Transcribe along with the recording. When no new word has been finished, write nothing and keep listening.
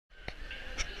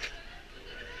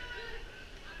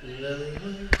The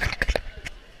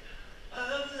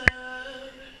of love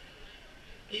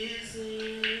is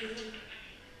in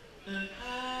her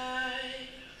eyes.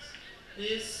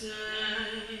 This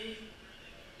time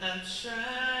I've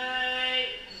tried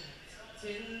to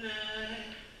deny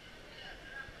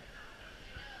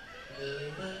the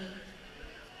love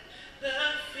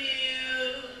that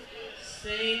feels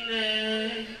stay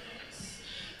next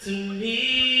to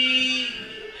me.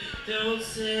 Don't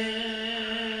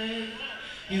say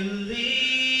you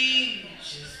leave,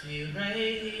 just be right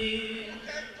here.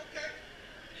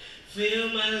 Feel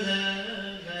my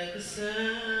love like a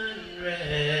sun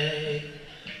ray.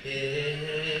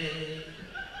 Yeah.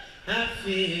 I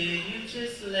feel you,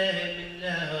 just let me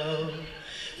know.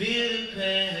 Feel the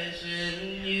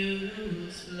passion you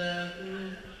flow.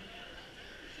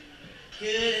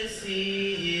 Couldn't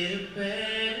see it a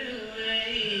better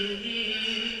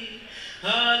way.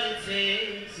 All it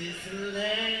takes is to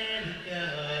let it go.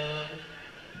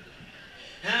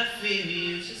 I feel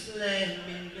you, just let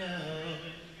me know.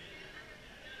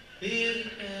 Feel the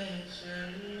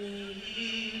passion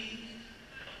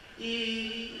in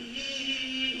me.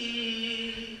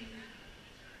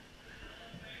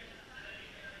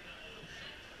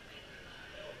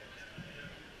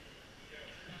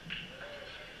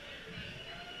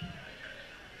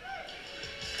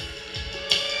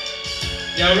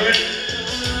 Y'all ready?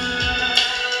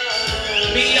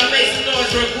 Me and y'all make some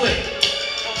noise real quick.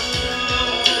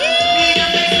 Me and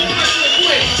y'all make some noise real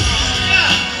quick.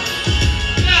 Yeah.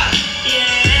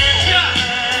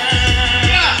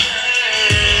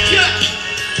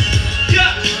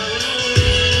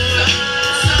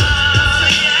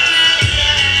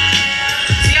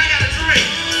 See, I got a drink.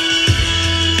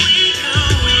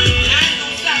 And I ain't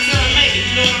gonna stop till I make it,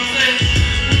 you know what I'm saying?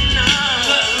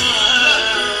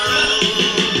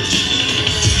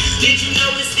 Did you know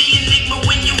it's the enigma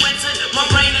when you enter? My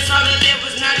brain is harder, there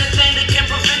was not a thing that can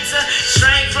prevent her.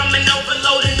 Strain from an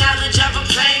overload of knowledge I've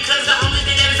obtained. Cause the only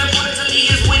thing that is important to me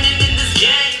is winning in this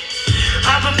game.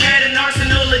 I prepared an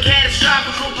arsenal of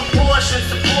catastrophical proportions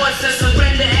to force a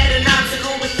surrender at an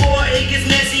obstacle before it gets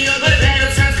messy or the battle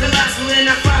turns colossal.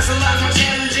 And I fossilize my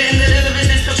challenge and the little bit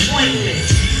disappointment.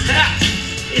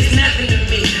 It's nothing to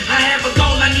me. I have a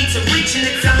goal I need to reach and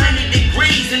it's 100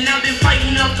 degrees. And I've been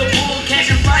fighting off the bull,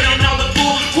 catching fire and all the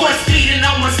fool. Force feeding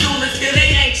all my school and still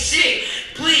they ain't shit.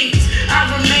 Please,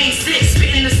 I remain sick,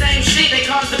 spitting the same shit they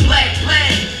cause the black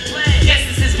plague. Yes,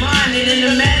 this is mine and in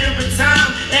a matter of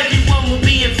time, everyone will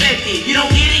be infected. You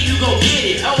don't get it, you gon'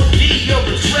 get it. OD, you're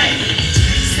betrayed.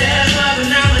 Step up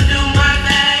and I'ma do my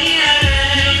thing.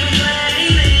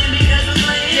 Because I'm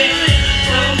playing.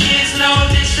 Focus, no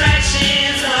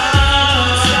distractions.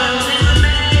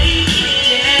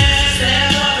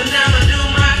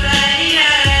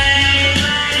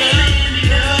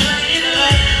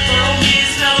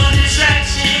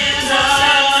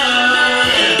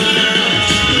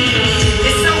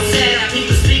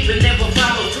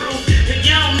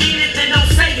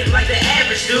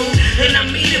 And I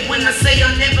mean it when I say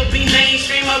I'll never be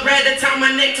mainstream. I'd rather tie my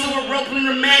neck to a rope and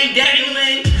remain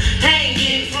dangling,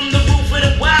 hanging from the roof of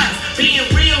the wise. Being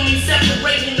real means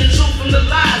separating the truth from the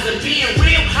lies. And being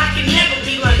real, I can never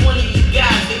be like one of you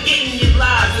guys, forgetting your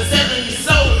lives and selling your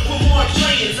soul for more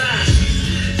playing time.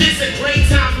 This a great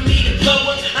time for me to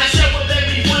blow up. I show up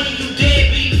every one of you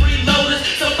deadbeat freeloaders.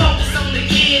 So focus on the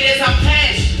kid as I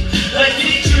pass you,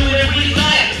 addict you and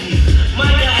relapse you. My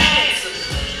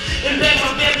and bet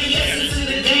my very essence in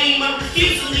the game. I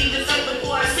refuse to leave this up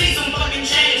before I see some fucking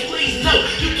change. Please no,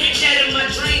 you can't shatter my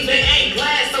dreams. They ain't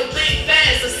glass, so think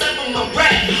fast and step on my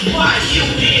rap. Why you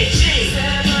here, G?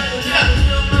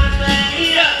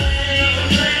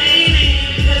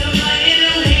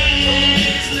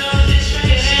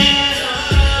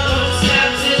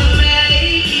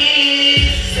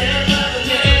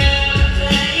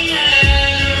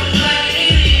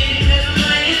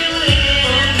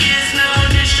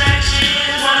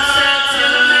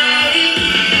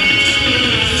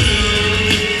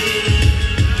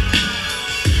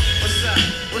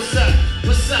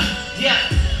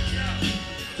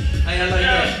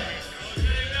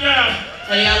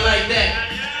 Hey, y'all like that?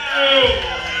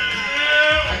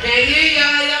 I can't hear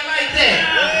y'all. Y'all like that?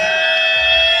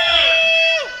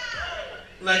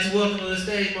 I'd like to welcome to the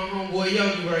stage my homeboy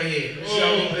Yogi right here. It's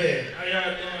Yogi Bear. How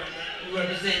y'all doing? We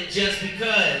represent Just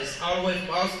Because, all the way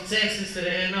from Austin, Texas to the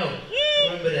NO.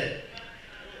 Remember that.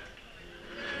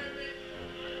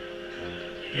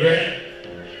 You ready?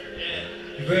 Yeah.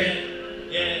 You ready?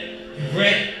 Yeah. You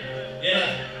ready? Yeah.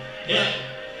 Yeah.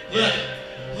 Look.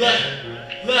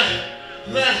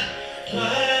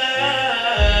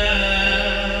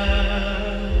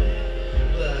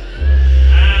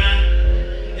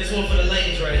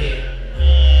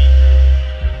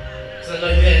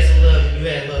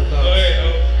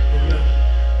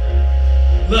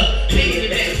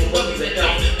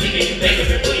 back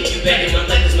up and putting you back in my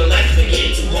life, cause my life has been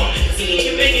getting too hard. Seeing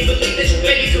you make me believe that you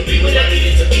maybe could be what I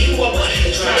needed to be, who I was.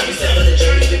 And trying to step on the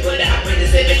journey, but I pray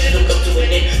this adventure don't come to an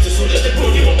end. Too soon just to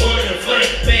prove you I'm more than a friend.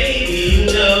 Baby,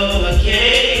 you know I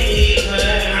can't be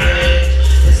perfect.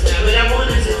 That's not what I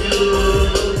wanted to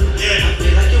do. I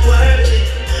feel like you're worth it,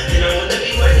 and I wanna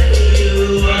be worth it for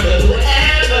you. I'll do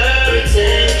whatever it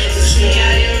takes to see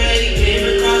how you already came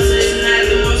across as not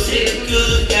the most typical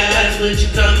of guys. But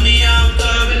you cut me off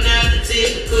guard, but not the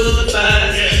typical of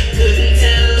us. Couldn't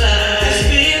tell lies. This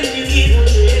feeling you keep on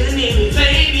drilling in me,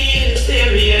 baby, in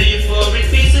hysteria, euphoric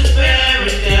piece of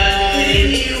paradise.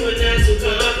 Maybe you were not too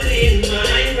confident in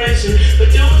my impression,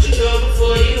 but don't you go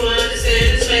before you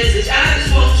understand this message. I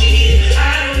just want you here.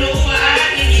 I don't know why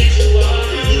I can get you off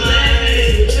my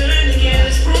mind. Turn together,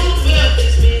 let's prove up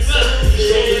this misunderstanding.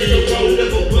 Strolling the road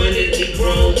of abundantly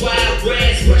grown wild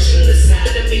grass, brushing the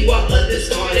side of me while others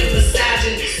started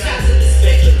massaging the sides of the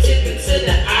spectrum, tipping to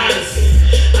the honesty.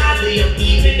 Oddly, I'm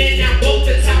even and now both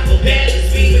the top of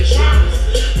balance, being trauma.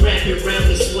 Wrap it around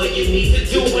me, swear you need to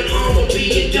do it harm or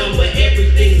being done, but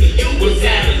everything for you was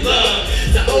out of love.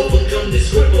 To overcome this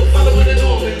cripple, following the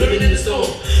norm and living in the storm.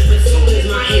 But soon as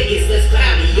my head gets less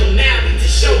cloudy, you're married to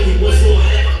show you what's more.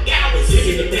 I never got was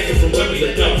taking it back from where we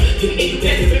left off. Getting you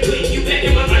back and putting you back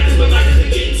in my life, cause my life has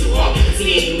been getting too hard.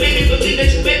 Seeing you made me believe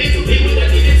that you maybe could be what I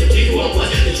needed to be, who I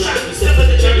was. And trying to step on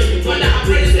the journey, we wonder how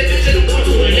great this adventure don't come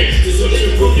to an end. Just so that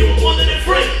you prove you were more than a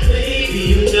friend.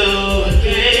 Baby, you know I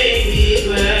can't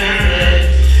be perfect.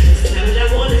 That's not what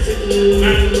I wanted to do.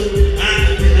 I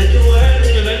feel like you're worth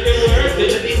it.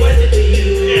 Gonna be worth it for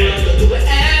you. I'll do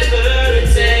whatever it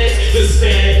takes to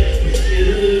stay with you.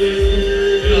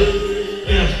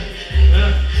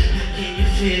 Can you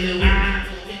feel it?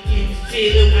 Can you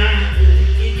feel it?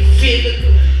 Can you feel it?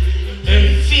 Can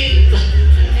you feel it?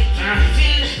 Can you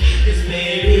feel it? 'Cause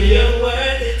baby, you're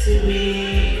worth it to me.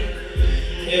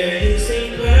 Yeah, you seem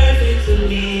perfect to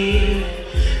me,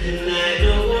 and I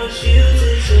don't want you to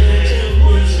change. I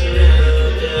want you now,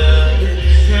 darling.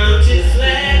 Count your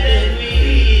flat at me.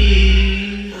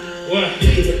 What?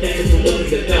 Taking it back from what we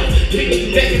left off. Taking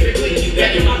you back and putting you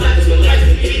back in my life, cause my life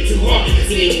is getting too hard.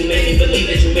 Seeing you made me believe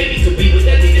that you maybe could be what I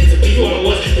needed to be, who I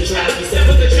was. And try to be set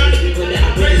with the journey, we put that I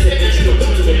pray this that you don't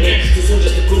come to an end. Too soon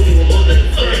just to prove you were more than a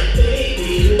friend. Baby,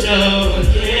 you know I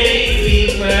can't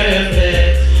be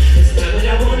perfect. That's not what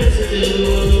I wanted to do.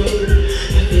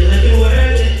 I feel like you're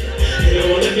worth it, and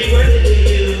I wanna be worth it for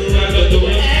you. I'll go through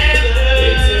whatever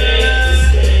it takes to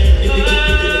stay. If you keep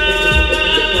thinking the best of what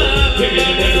you love, maybe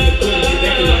you never could put you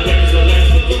back in my life, cause my life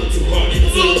has been getting too hard.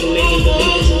 Seeing you make me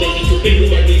believe that you maybe could be who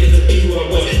I needed to be, who I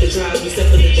was. The trials we step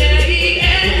on the journey, we put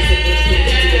that promise that you don't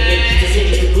come to an end. Just so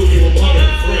you can prove you were more than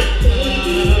a friend.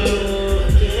 Oh, I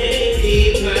can't be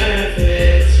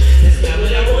perfect. That's not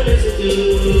what I wanted to do.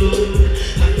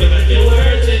 I feel like you're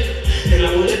worth it, and I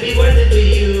wanna be worth it for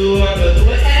you. I'll go through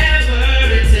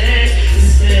whatever it takes to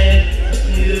stay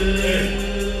with you.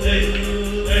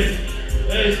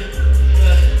 Hey.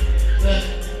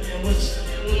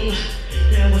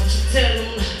 Now what you tell them?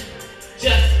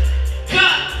 Just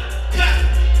cut.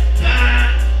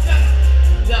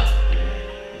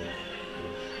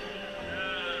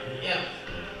 Yeah.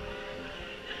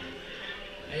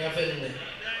 How y'all feeling there?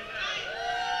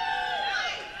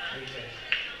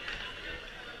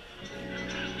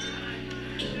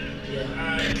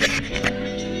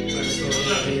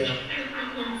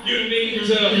 You need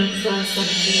to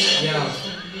Yeah.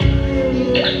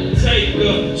 take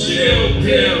a chill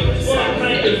pill. What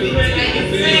kind of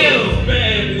feel?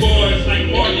 Bad boys like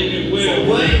Martin and Will.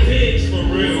 What? Pigs for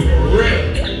real.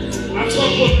 I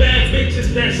fuck with bad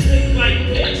bitches that stink like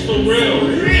pigs for real.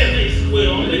 They swear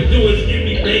all they do is give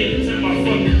me bacon to my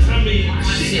fucking tummy.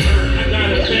 Shit. I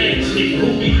got a bad chick who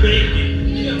be baking.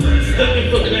 Looking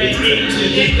for bad Asians.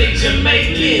 Get the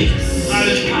Jamaicans. I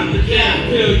just pop the down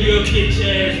pill, you'll get your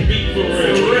ass beat for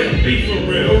real. Beat for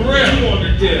real. You on the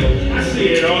deal. I see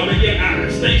it all in your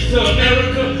eyes. Thanks to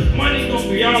America, money gon'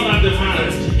 be all out the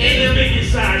minds. And the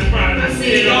biggest size prize, I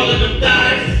see it all in them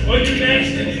thighs. Oh, you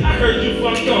nasty? I heard you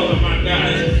fucked all of my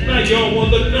guys. Now y'all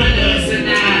want look nothing.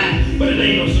 But it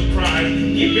ain't no surprise.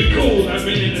 Keep it cool, I've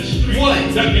been in the street.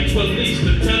 What? Ducking police,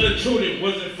 to tell the truth, it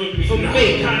wasn't for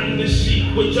me. Cotton the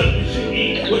sheep, what jumpers you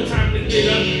eat? What time to get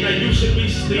up? Now you should be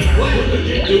asleep. What could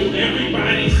you do?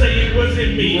 Everybody say it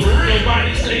wasn't me.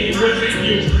 Nobody say it wasn't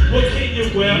you. What can you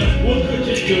wear? What could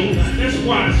you do? That's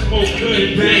why I smoke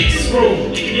good, bang, screw.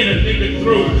 Get a nigga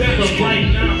through. But right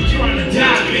now I'm trying to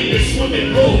dive in the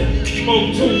swimming pool.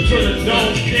 Smoke two to the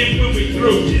dome, then when we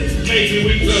through, maybe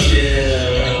we could.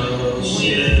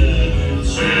 Yeah.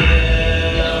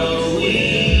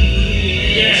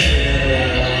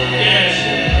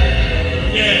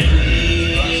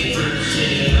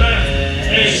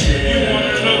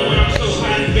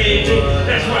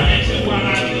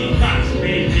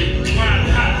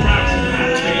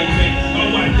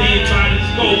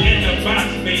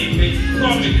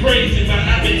 call me crazy, but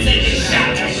I've been taking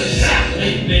shot after shot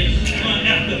lately. Month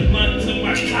after month to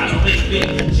my top lately.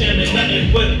 Jamming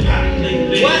nothing but pop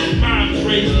lately. What? Mom's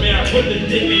raised me, I put the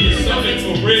dick in your stomach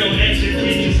for real. Action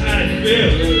creatures how it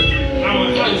feels. I'm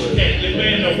a house cat, your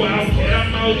man a wild cat.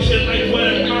 I'm out shit like what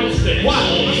a mouse at.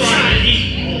 Trying to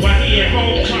eat while he at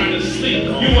home trying to sleep.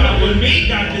 You out with me,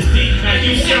 got this deep, now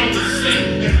you sound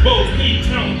asleep. That's both keep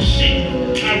counting sheep.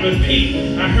 I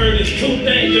repeat, I heard it's two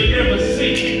things you'll never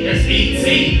see. That's E.T.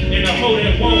 and a hoe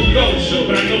that won't go.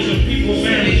 But I know some people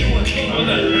married. Hold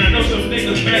up, and I know some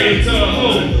niggas married to a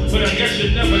hoe. But I guess you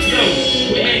never know.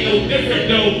 We ain't no different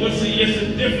though. But see, it's a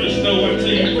difference though. I tell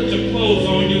you, put your clothes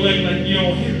on, you act like you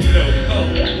don't hear me though.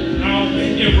 I don't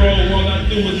pick your role, all I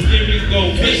do is give me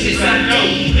go. Bitches I know,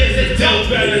 is it dope,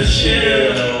 better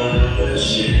chill.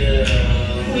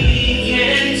 We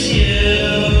can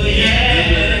chill, yeah.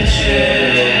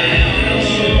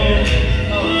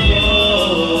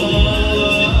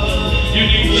 You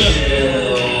need to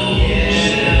chill,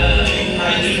 yeah. I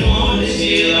just wanna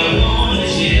chill, I wanna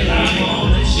chill, I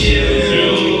wanna chill.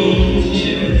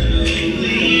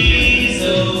 Please, oh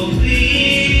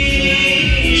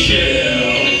please, chill.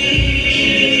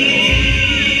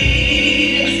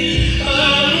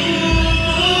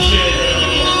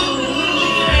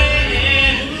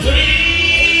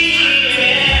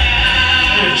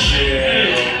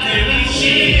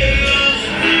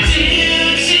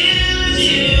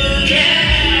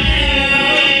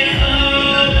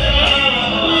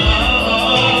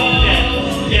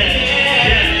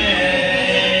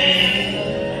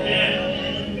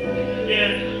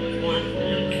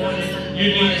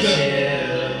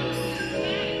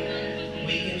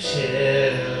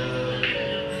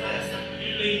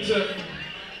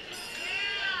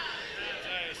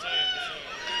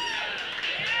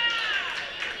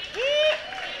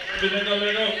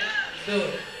 Let go. Do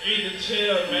it. You need to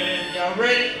chill, man. Y'all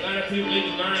ready? A lot of people need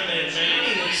to learn that, man. You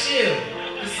need to chill.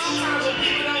 Sometimes when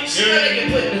people don't chill, they can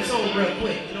put in the tone real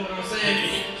quick. You know what I'm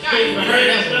saying? Y'all even heard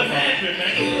that stuff happen, man.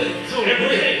 You put in the tone real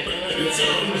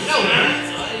quick. No,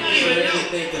 man. Not even know.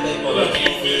 Look.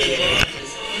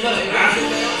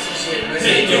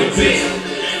 Take your pick.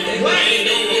 What? You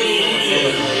gonna tell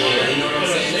me?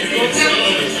 You gonna tell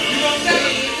me?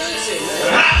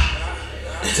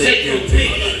 Take your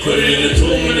pick, put it in the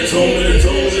tomb, in the tomb, in the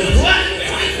tomb. What?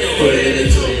 Put it in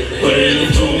the tomb, put it in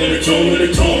the tomb, in the tomb, in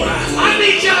the tomb. I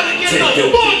need y'all to get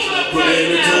the book up right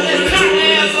now. Let's turn your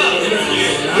hands up.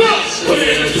 Put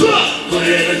it in the tomb, put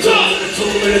it in the tomb, in the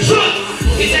tomb, in the tomb.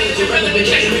 Intelligent, relevant,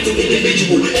 judgmental,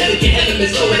 individual. Elegant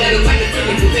elements, going at it like a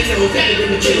physical. Technical, category,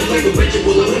 materials like a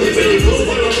ritual. I'm really really rules,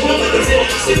 but I'm wrong like a zero.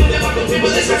 Simple that I can people,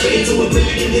 let's not get into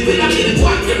oblivion. Living, I'm getting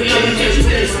blocked every time I catch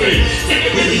transparent. Take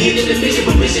it really into the mission,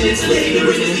 but mission into the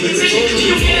ignorant is the attention. Do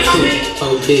you get my man?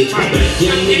 Oh, big.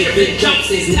 Young niggas been jump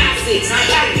since 96. I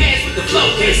got a pass with the flow,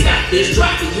 can't stop this.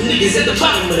 Drop it, you niggas at the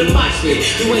bottom of the mosh pit.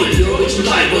 You ain't pure, but you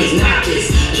like boys, not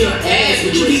this. Your ass,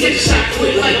 but you can get shot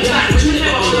quick like a block. But you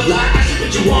never on the block.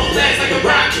 You won't last like a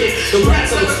rocket. The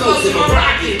rats are explosive, a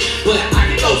rocket. But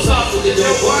I can go soft with the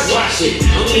dope boys, watch it.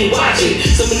 I mean, watch it.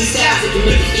 So many styles that can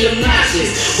make you feel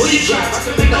nauseous. When you drive, I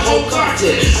can make the whole car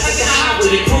tip. I like the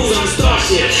highway, the cruise on the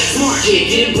starship. Smart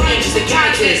kid, getting brain, just a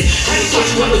contest. I can thought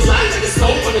you ever fly like a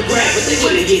scope on the grab, but they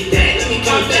wouldn't get that. Let me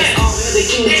confess. All the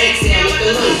king to exhale with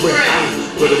the little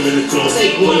breath. Put him in the tone.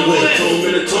 Take one away. Tone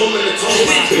in the tone, in the tone.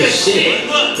 Good shit.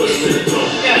 Put him in the tone.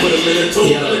 Put him in the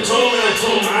tone, in the tone, in the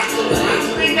tone.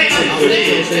 Put him in the tone,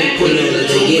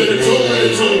 in the tone, in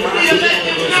the tone. Let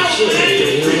them know.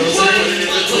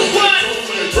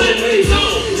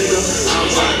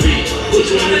 Put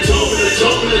you in the tone, in the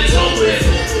tone, in the tone.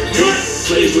 You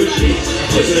play with me.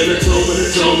 Put you in the tone, in the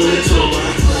tone, in the tone.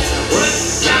 What?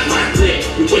 Not my click.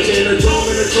 We put you in the tone,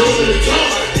 in the tone, in the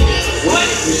tone. What?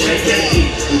 We take that heat.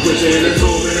 We put you in the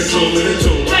tomb, in the tomb, in the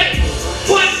tomb. Wait,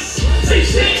 what? Say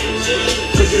shit.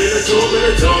 Put you in the tomb, in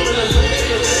the tomb, in the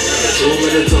tomb, in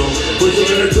the tomb. Put you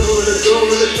in the tomb, in the tomb,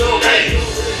 in the tomb. Hey,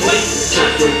 what?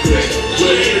 Not for quick.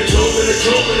 Put it in the tomb, in the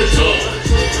tomb, in the tomb.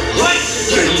 What?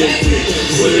 Take that heat.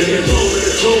 Put it in the tomb, in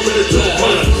the tomb, in the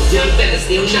tomb. Young fella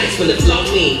still nice when the flow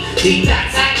mean. Deep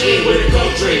thoughts I came with a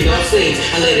cold drink, no things.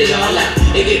 I let it all out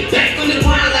and get back on the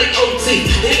grind like OT.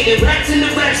 They ain't the rats in the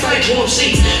racks like warm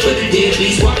sheets. But the dead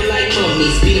beats walking like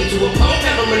mummies. Beat them to a pole,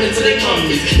 have them running to their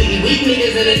mummies. Nigga weak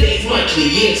niggas in the days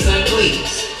monthly. Yeah, son, please.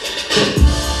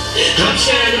 I'm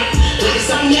shining like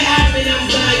it's on your eyes, man. I'm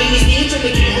blind and you still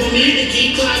trying to get on me to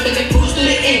keep climbing the cruise to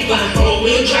the incline.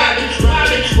 Four-wheel driving,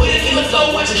 riding with a killer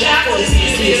flow, watching die for this.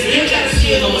 Still got a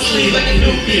shield on my sleeve like a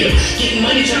new deal. Getting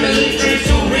money, trying to live dreams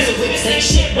too real. With the same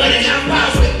shit, running out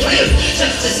miles with players.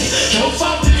 Justice, no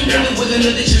fault. Together with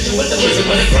another children with the wisdom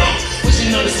of the grown.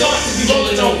 Wishing on the stars to be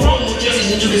rolling on Rome. Just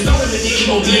as you can start with it, keep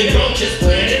on being wrong. Just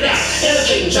plan it out.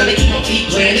 Elevating, trying to keep my feet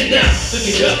planted down.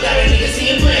 Looking up, got a nigga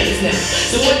seeing planets now.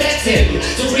 So what that tell you?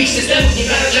 To reach this level, you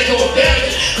gotta let go of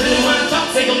failure. Clear my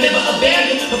thoughts, ain't gon' never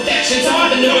abandon. Perfection's hard,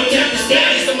 but never attempt to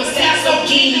stand it. So my style so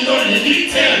keen in order to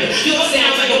detail it. You gon'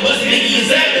 sound like a busted nigga, you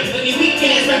zapping. Plenty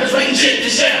weekends, rappers writing shit to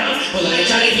share. Well, I ain't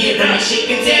trying to hear from my shit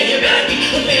can tell you. Better be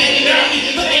prepared, you gotta be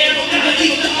prepared. Don't never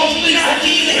keep the only I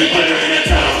keep it. We put it in the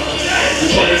tone. We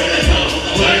put it in the tone.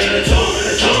 Put it in the tone, in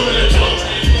the tone, in the tone.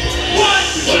 What?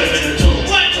 We put it in the tone.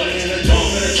 What? Put it in the tone,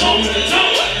 in the tone, in the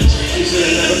tone. You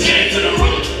should've never came to the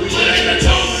room. We put it in the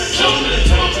tone, in the tone, in the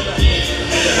tone.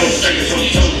 And the whole thing is on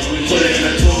tone. We put it in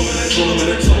the tone, in the tone, in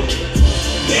the tone.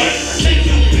 God, take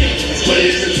your bitch. Put it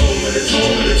in the tone, in the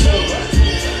tone, in the tone.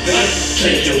 God,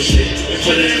 take your shit.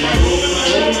 Put it in my room, in my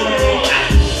room, in my room.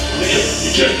 Nigga, you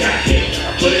just got hit.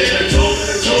 I put it in the tone, in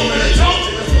the tone, in the tone.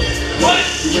 What?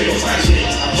 You ain't gon' find shit.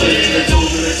 I put it in the tone,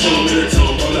 in the tone, in the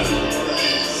tone. Hold up.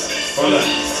 Hold up.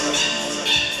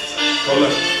 Hold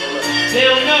up. They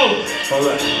don't know. Hold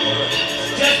up.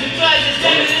 Just because it's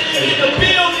in the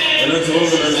building. In the tone,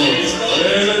 in the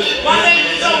tone. My name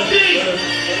is OD.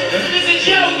 This is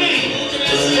Yogi.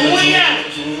 We out.